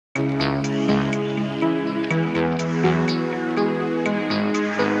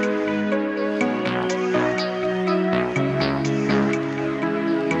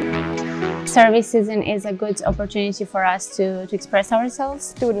Survey season is a good opportunity for us to express ourselves.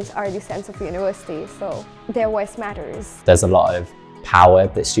 Students are the sense of the university, so their voice matters. There's a lot of power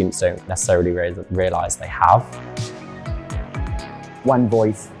that students don't necessarily realise they have. One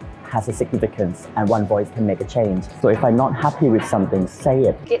voice has a significance and one voice can make a change. So if I'm not happy with something, say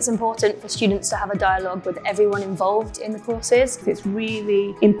it. It's important for students to have a dialogue with everyone involved in the courses. It's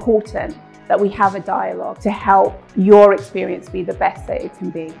really important that we have a dialogue to help your experience be the best that it can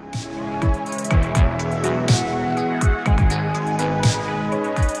be.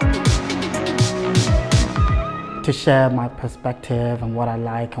 To share my perspective and what I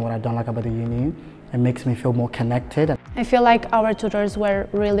like and what I don't like about the uni. It makes me feel more connected. I feel like our tutors were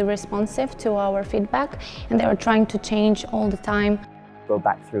really responsive to our feedback and they were trying to change all the time. Go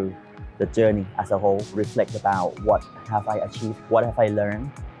back through the journey as a whole, reflect about what have I achieved, what have I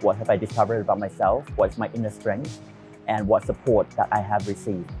learned, what have I discovered about myself, what's my inner strength, and what support that I have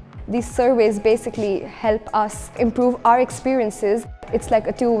received. These surveys basically help us improve our experiences. It's like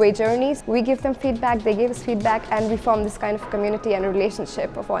a two-way journey. We give them feedback, they give us feedback, and we form this kind of community and a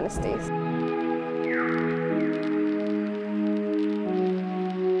relationship of honesty.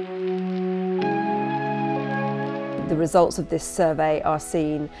 The results of this survey are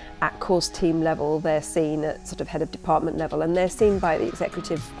seen at course team level, they're seen at sort of head of department level, and they're seen by the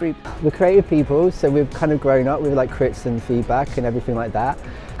executive group. We're creative people, so we've kind of grown up with like crits and feedback and everything like that.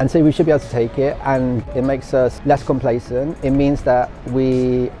 And so we should be able to take it, and it makes us less complacent. It means that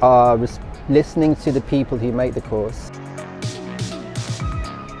we are listening to the people who make the course.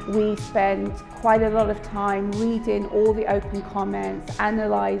 We spend quite a lot of time reading all the open comments,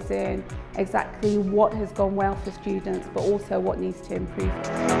 analysing exactly what has gone well for students, but also what needs to improve.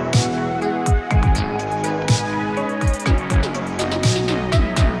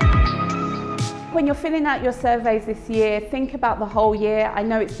 When you're filling out your surveys this year, think about the whole year. I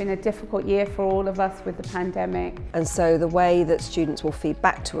know it's been a difficult year for all of us with the pandemic. And so the way that students will feed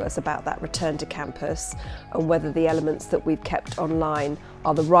back to us about that return to campus and whether the elements that we've kept online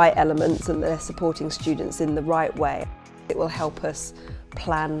are the right elements and they're supporting students in the right way, it will help us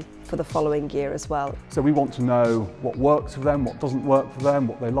plan for the following year as well. So we want to know what works for them, what doesn't work for them,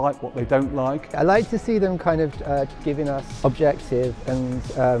 what they like, what they don't like. I like to see them kind of giving us objective and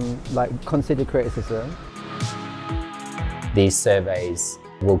like considered criticism. These surveys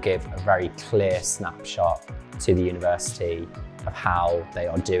will give a very clear snapshot to the university of how they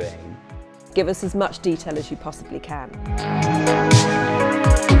are doing. Give us as much detail as you possibly can.